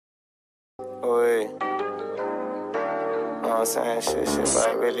Wait. Know what I'm saying? Shit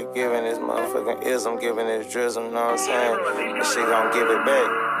about really giving this motherfucking ism, giving this drizzle, know what I'm saying? This shit gon' give it back.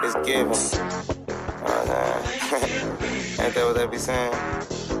 It's giving. Know what I'm saying? Ain't that what they be saying?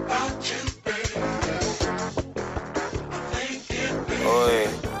 Oi.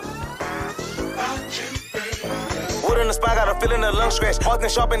 Wood in the spot, got a feeling a lung scratch. Walking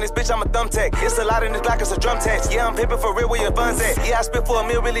sharp in this bitch, I'm a thumbtack. It's a lot in this block, it's a drum tax. Yeah, I'm pimpin' for real, where your funds at? Yeah, I spit for a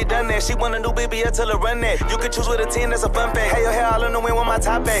meal, really done that. She want a new BBL till her run that. You can choose with a 10, that's a fun fact. Hey, your hair all in the wind with my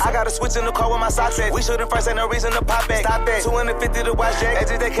top back. I got a switch in the car with my socks at. We shootin' first, ain't no reason to pop back. Stop that. 250 to watch Jack.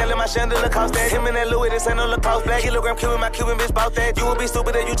 Edges, they killing my chandelier cost that. Him and that Louis, this ain't no Lacoste black. Kilogram Cuban, my Cuban bitch bout that. You would be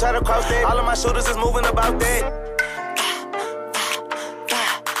stupid if you try to cross that. All of my shooters is moving about that.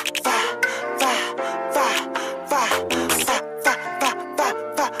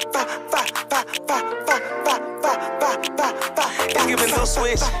 It's giving new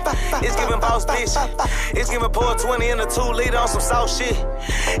switch, it's giving boss bitch. It's giving pour 20 in a 2-liter on some soft shit.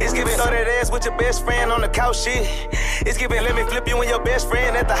 It's giving throw that ass with your best friend on the couch shit. It's giving let me flip you and your best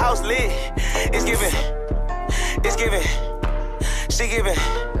friend at the house lit. It's giving, she giving,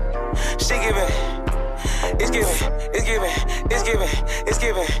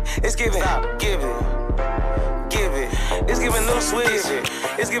 it's giving, stop, give it. It's giving new switch.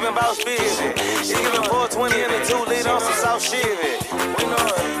 It's giving boss bitch. It's giving 420 in a 2-liter on some soft shit. We know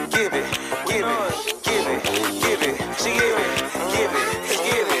it. Give it. She give it.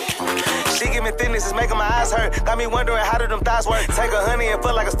 She giving thickness, it's making my eyes hurt. Got me wondering how do them thighs work. Take a honey and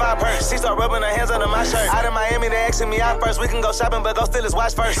feel like a spy purse. She start rubbing her hands under my shirt. Out in Miami, they asking me out first. We can go shopping, but go steal his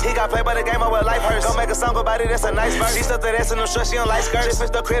watch first. He got played by the game, where life hurts. Go make a song about it, that's a nice verse. She stuffed that ass in them shorts, she don't like skirts. Just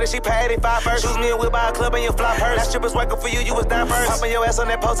switched up credit, she paid 85 first. Choose me a whip by a club and you flop purse. That strippers working for you was down first. Popping your ass on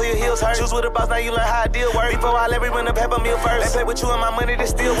that pole till your heels hurt. Choose with a boss, now you learn how a deal work. Before I let me run the pepper meal first. They play with you and my money,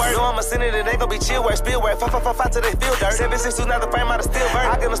 this still work. Know I'm a sinner, it ain't gon' be chill work. Spill work, 5 till they feel dirt. 762, not the frame out of steel work.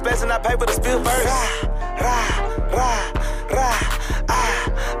 I give them space and I pay for the spill first.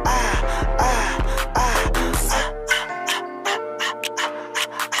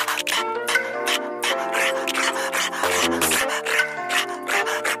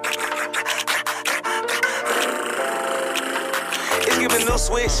 It's giving new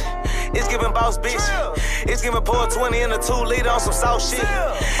switch. It's giving boss bitch. It's giving pour 20 in a 2-liter on some soft shit.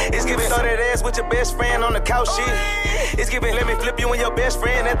 It's giving throw that ass with your best friend on the couch shit. It's giving let me flip you and your best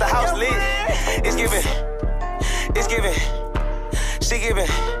friend at the house lit. It's giving, she giving,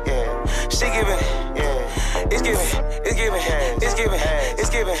 she giving, it's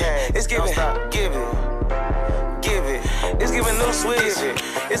giving, stop, give it. It's giving new switch.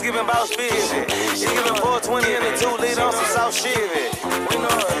 It's giving boss bitch. It's giving 420 in a 2-liter on some soft shit. We know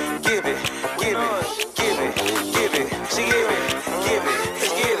it.